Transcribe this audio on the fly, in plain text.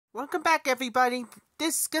Welcome back, everybody.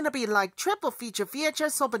 This is gonna be like triple feature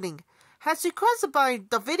VHS opening, as requested by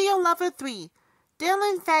TheVideoLover3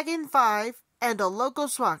 DylanFagan5 and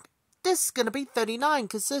TheLogosRock. This is gonna be 39,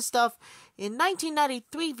 consists of in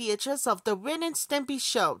 1993 VHS of the Ren and Stimpy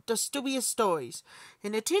show, The Stupidest Stories,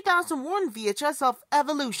 in the 2001 VHS of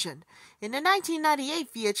Evolution, in the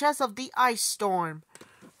 1998 VHS of The Ice Storm.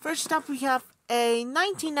 First up, we have a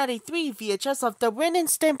 1993 VHS of the Ren and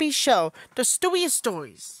Stimpy show, The Stupidest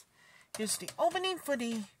Stories. Here's the opening for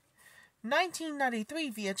the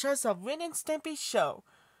 1993 VHS of Ren and Stimpy show,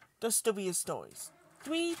 The Stupidest Stories.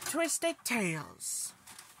 3 Twisted Tales.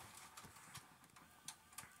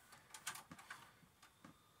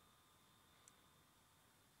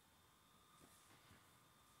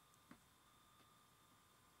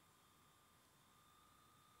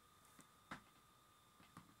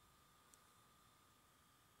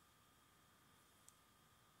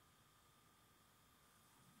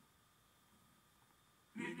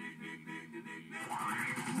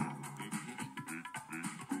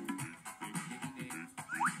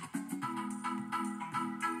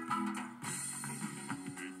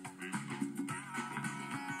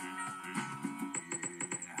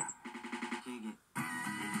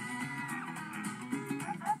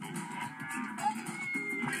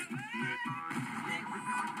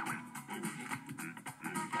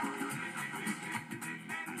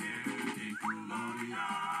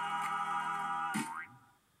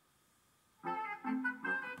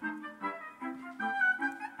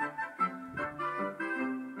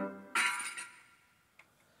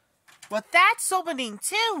 Well, that's opening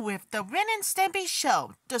 2 with the Ren and Stimpy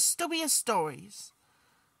show, The Stupidest Stories.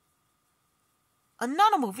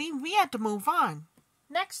 Another movie, we had to move on.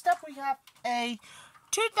 Next up, we have a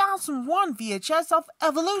 2001 VHS of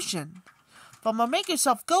Evolution from the makers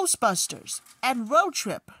of Ghostbusters and Road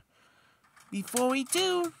Trip. Before we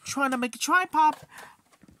do, trying to make a tripod,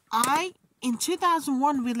 in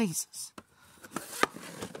 2001 releases.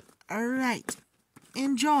 Alright,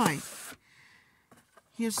 enjoy.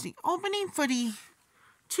 Here's the opening for the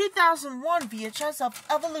 2001 VHS of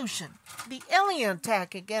Evolution. The alien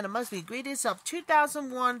attack, again, it must be greatest of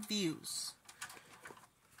 2001 views.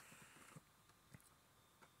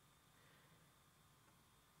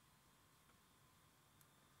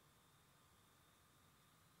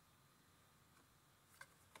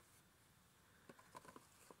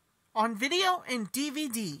 On video and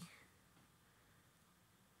DVD.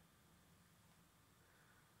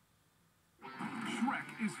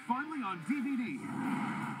 Is finally on DVD.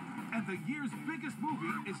 And the year's biggest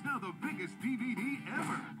movie is now the biggest DVD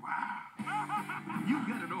ever. Wow. You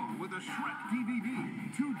get it all with a Shrek DVD.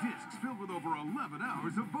 2 discs filled with over 11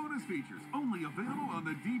 hours of bonus features, only available on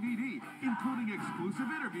the DVD, including exclusive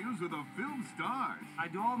interviews with the film stars. I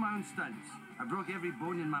do all my own stunts. I broke every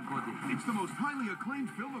bone in my body. It's the most highly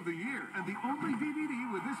acclaimed film of the year, and the only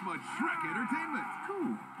DVD with this much Shrek entertainment.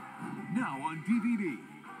 Cool. Now on DVD.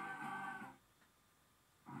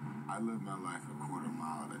 I live my life a quarter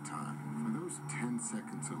mile at a time. For those 10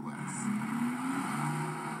 seconds or less,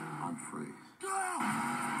 I'm free.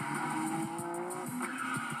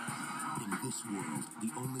 In this world, the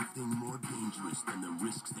only thing more dangerous than the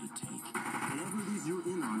risks they take, Whatever it is you're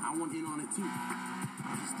in on, I want in on it too.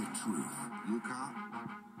 is the truth. You cop?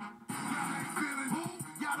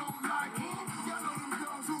 Y'all don't like it. Y'all know them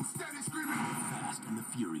dogs who steady screaming. Fast and the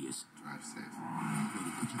Furious. Drive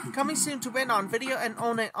safe. Coming soon to Rent on video and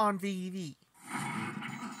own it on DVD.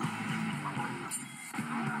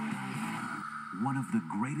 One of the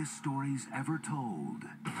greatest stories ever told.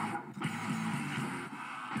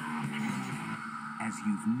 As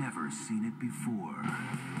you've never seen it before.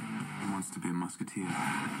 Who wants to be a Musketeer?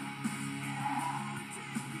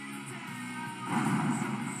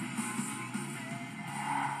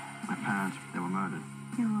 My parents, they were murdered.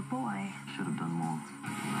 You were a boy. Should have done more.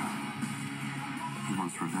 He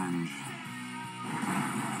wants revenge.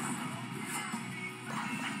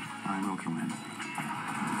 I will kill him.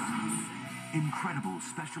 Incredible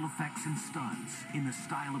special effects and stunts in the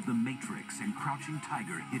style of The Matrix and Crouching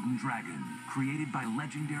Tiger, Hidden Dragon. Created by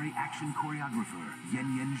legendary action choreographer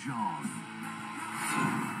Yen Zhang.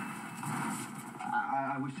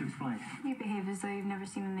 I wish to explain. You behave as though you've never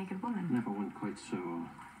seen a naked woman. Never went quite so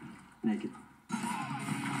naked.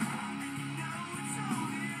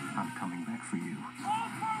 I'm coming back for you.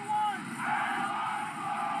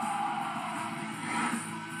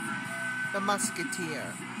 The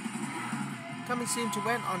Musketeer. Coming soon to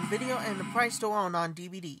rent on video and the price to own on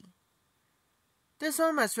DVD. This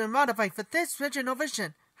one has been modified for this original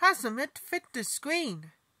version. Hasn't it fit the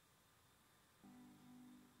screen?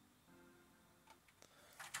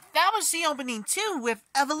 that was the opening too with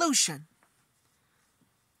Evolution.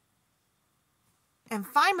 And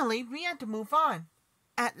finally, we had to move on.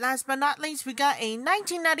 At last but not least, we got a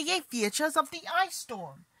 1998 VHS of The Ice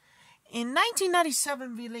Storm in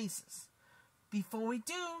 1997 releases. Before we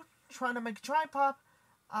do, trying to make a tripod,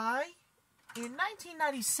 in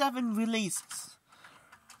 1997 releases.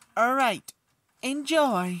 Alright,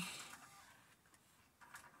 enjoy.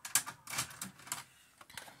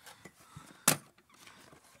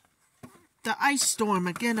 The Ice Storm,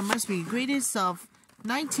 again, it must be the greatest of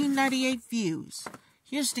 1998 views.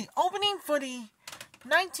 Here's the opening for the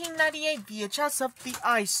 1998 VHS of The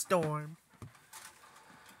Ice Storm.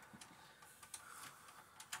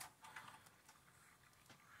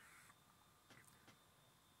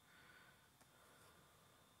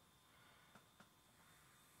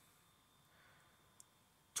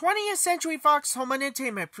 '20th Century Fox Home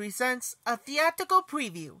Entertainment presents a theatrical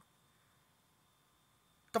preview.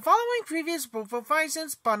 The following preview is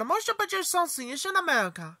licensed by the Motion Picture Association of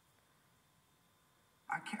America.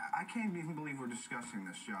 I can't even believe we're discussing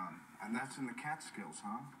this, John. And that's in the Catskills,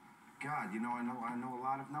 huh? God, you know, I know a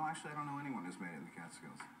lot of... No, actually, I don't know anyone who's made it in the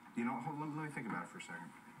Catskills. You know, hold on, let me think about it for a second.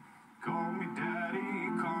 Call me daddy,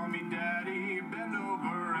 bend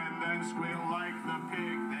over and then squeal like the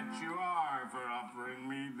pig that you are for offering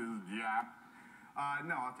me this job.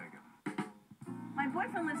 No, I'll take it. My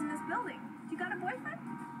boyfriend lives in this building. You got a boyfriend?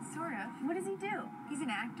 Sort of. What does he do? He's an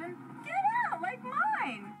actor. Get out, like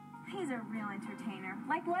mine. He's a real entertainer,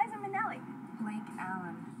 like Liza Minnelli. Blake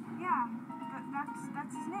Allen. Yeah,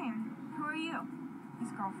 that's his name. Who are you?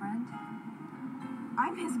 His girlfriend.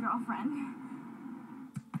 I'm his girlfriend.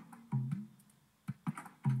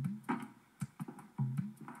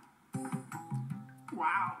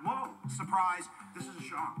 Wow, whoa, surprise. This is a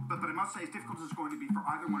shock. But I must say, as difficult as it's going to be for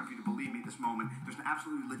either one of you to believe me at this moment, there's an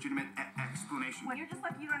absolutely legitimate explanation. Well, you're just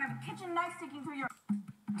lucky you don't have a kitchen knife sticking through your...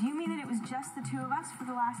 Do you mean that it was just the two of us for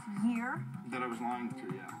the last year? That I was lying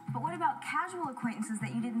to, yeah. But what about casual acquaintances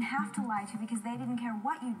that you didn't have to lie to because they didn't care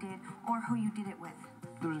what you did or who you did it with?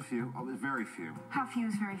 There was a few. Oh, very few. How few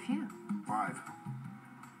is very few? 5.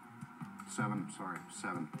 7, sorry,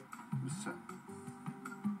 7. It was 7.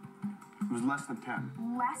 It was less than 10.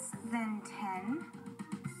 Less than 10?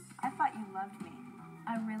 I thought you loved me.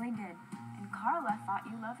 I really did. And Carla thought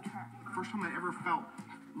you loved her. The first time I ever felt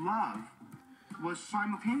love was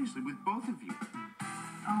simultaneously with both of you.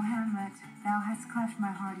 Oh, Hamlet, thou hast cleft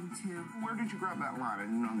my heart in two. Where did you grab that line? I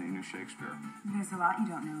didn't know that you knew Shakespeare. There's a lot you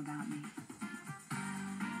don't know about me.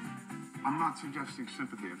 I'm not suggesting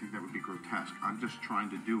sympathy. I think that would be grotesque. I'm just trying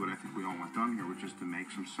to do what I think we all want done here, which is to make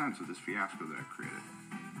some sense of this fiasco that I created.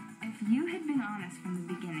 If you had been honest from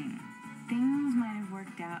the beginning, things might have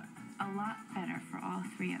worked out a lot better for all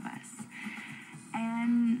three of us.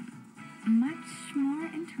 And much more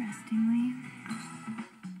interestingly...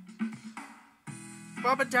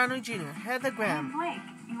 Robert Downey Jr., Heather Graham. Hey, Blake,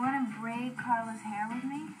 you want to braid Carla's hair with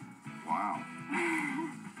me? Wow.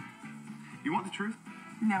 You want the truth?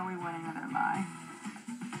 No, we want another lie.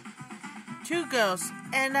 2 girls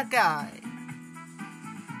and a guy.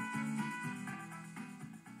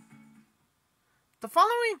 The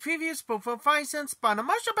following previews were licensed by the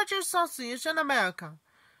Motion Picture Association of America.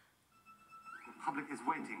 The public is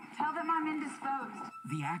waiting. Tell them I'm indisposed.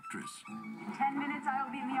 The actress In 10 minutes, I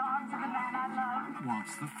will be in the arms of the man I love.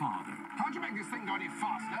 wants the father. How'd you make this thing go any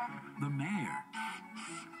faster? The mayor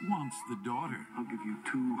wants the daughter. I'll give you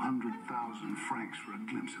 200,000 francs for a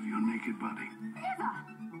glimpse of your naked body.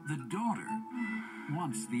 The daughter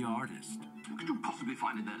wants the artist. What could you possibly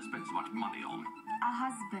find in there to spend so much money on? A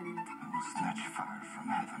husband. I will snatch fire from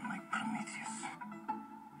heaven like Prometheus.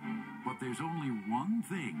 But there's only one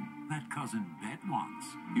thing that cousin Bette wants.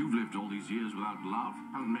 You've lived all these years without love.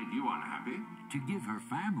 Hasn't made you unhappy. To give her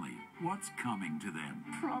family what's coming to them.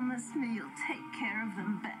 Promise me you'll take care of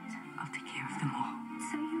them, Bette. I'll take care of them all.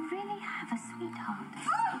 So you really have a sweetheart?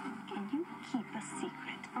 Can you keep a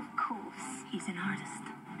secret? Of course. He's an artist.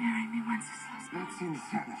 Marry me, Wenceslas. That's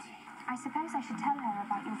insanity. I suppose I should tell her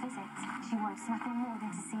about your visits. She wants nothing more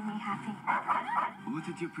than to see me happy. What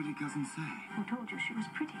did your pretty cousin say? Who told you she was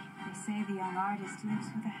pretty? They say the young artist lives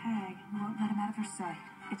with a hag who won't let him out of her sight.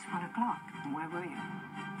 It's 1 o'clock. Where were you?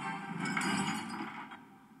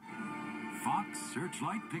 Fox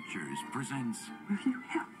Searchlight Pictures presents Will you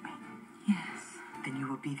help me? Yes. Then you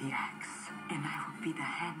will be the axe, and I will be the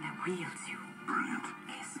hand that wields you. Brilliant.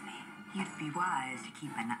 Kiss me. You'd be wise to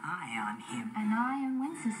keep an eye on him. An eye on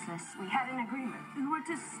Wenceslas. We had an agreement. You were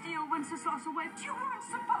to steal Wenceslas away. You weren't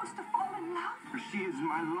supposed to fall in love. She is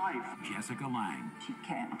my life. Jessica Lange, She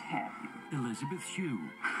can't have you. Elizabeth Shue,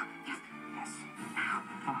 Yes.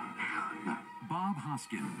 Bob Bob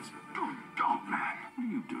Hoskins. Good dog, man. What are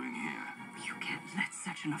you doing here? You can't let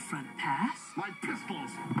such an affront pass. My pistols!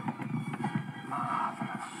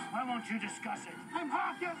 Why won't you discuss it? I'm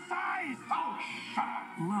half your size! Oh, shut up!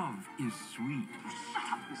 Love is sweet,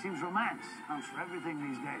 It seems romance counts for everything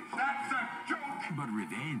these days. That's a joke! but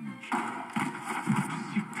revenge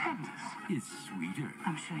Stupendous. is sweeter.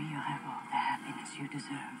 I'm sure you'll have all the happiness you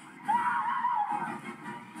deserve.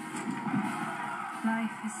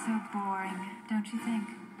 Life is so boring, don't you think?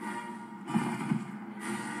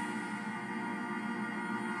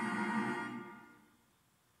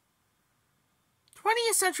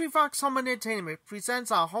 20th Century Fox Home Entertainment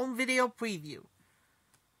presents our home video preview.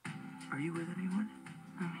 Are you with anyone?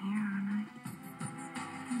 I'm here, aren't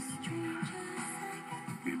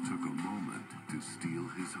It took a moment to steal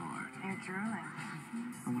his heart. I? You're drooling.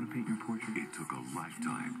 I want to paint your portrait. It took a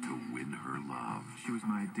lifetime to win her love. She was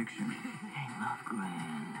my addiction. Hey, love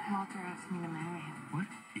grand. Walter asked me to marry him. What?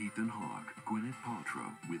 Ethan Hawke, Gwyneth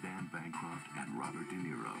Paltrow, with Anne Bancroft and Robert De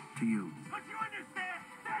Niro. To you. But you understand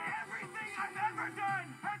that everything I've ever done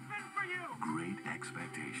has been for you! Great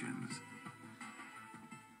expectations.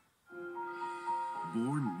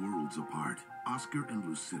 Born worlds apart, Oscar and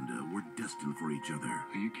Lucinda were destined for each other.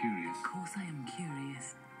 Are you curious? Of course I am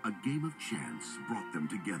curious. A game of chance brought them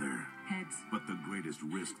together. Heads. But the greatest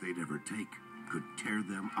risk they'd ever take could tear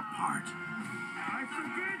them apart. I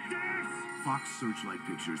forbid this! Fox Searchlight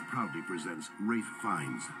Pictures proudly presents Ralph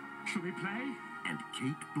Fiennes Shall we play? and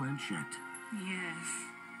Kate Blanchett. Yes.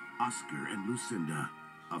 Oscar and Lucinda,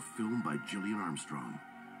 a film by Gillian Armstrong.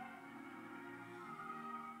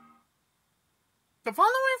 The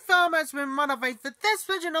following film has been modified for this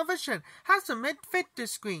original version, has been fit to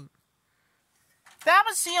screen. That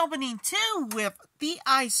was the opening too with The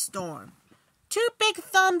Ice Storm. 2 big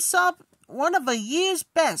thumbs up, one of the year's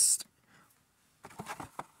best.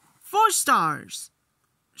 4 stars.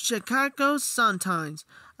 Chicago Sun-Times,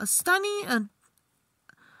 a stunning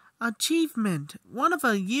achievement, one of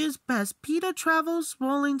the year's best. Peter Travels,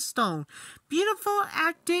 Rolling Stone, beautiful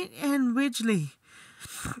acting and Ridgely.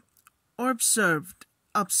 Observed,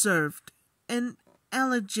 an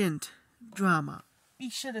elegant drama.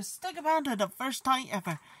 Be sure to stick around to the first time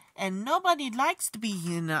ever, and nobody likes to be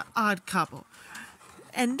in an odd couple.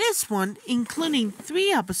 And this one, including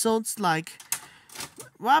 3 episodes like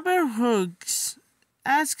Robert Hooks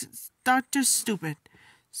Asks Dr. Stupid,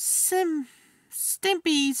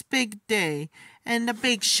 Stimpy's Big Day, and The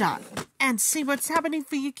Big Shot. And see what's happening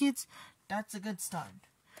for you kids? That's a good start.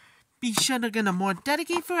 Be sure to get a more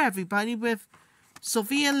dedicated for everybody with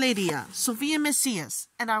Sophia Lydia, Sophia Messias,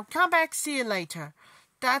 and I'll come back see you later.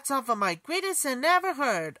 That's all for my greatest and never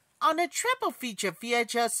heard on a triple feature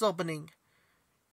VHS opening.